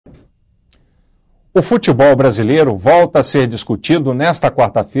O futebol brasileiro volta a ser discutido nesta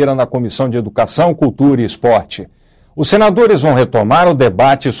quarta-feira na Comissão de Educação, Cultura e Esporte. Os senadores vão retomar o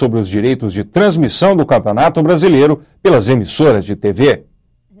debate sobre os direitos de transmissão do campeonato brasileiro pelas emissoras de TV.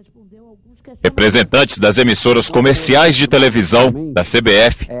 Representantes das emissoras comerciais de televisão, da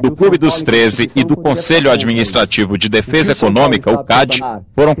CBF, do Clube dos 13 e do Conselho Administrativo de Defesa Econômica, o CAD,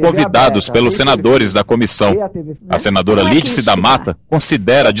 foram convidados pelos senadores da comissão. A senadora Lídice da Mata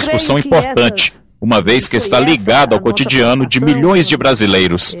considera a discussão importante, uma vez que está ligada ao cotidiano de milhões de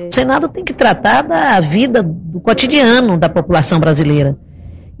brasileiros. O Senado tem que tratar da vida do cotidiano da população brasileira.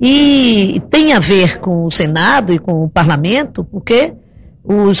 E tem a ver com o Senado e com o Parlamento, porque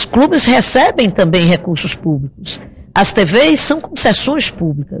os clubes recebem também recursos públicos. As TVs são concessões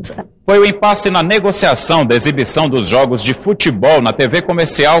públicas. Foi o impasse na negociação da exibição dos jogos de futebol na TV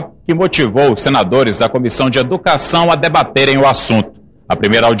comercial que motivou os senadores da Comissão de Educação a debaterem o assunto. A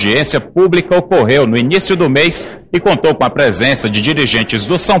primeira audiência pública ocorreu no início do mês e contou com a presença de dirigentes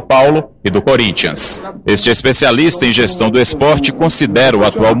do São Paulo e do Corinthians. Este especialista em gestão do esporte considera o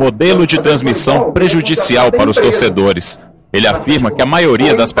atual modelo de transmissão prejudicial para os torcedores. Ele afirma que a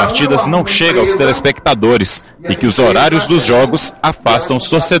maioria das partidas não chega aos telespectadores e que os horários dos jogos afastam os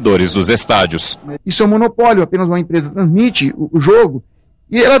torcedores dos estádios. Isso é um monopólio, apenas uma empresa transmite o jogo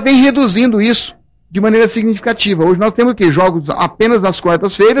e ela vem reduzindo isso de maneira significativa. Hoje nós temos jogos apenas nas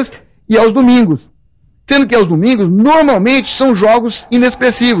quartas-feiras e aos domingos. Sendo que aos domingos, normalmente, são jogos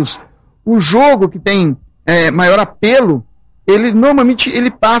inexpressivos. O jogo que tem maior apelo, normalmente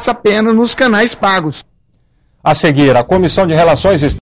ele passa apenas nos canais pagos. A seguir, a Comissão de Relações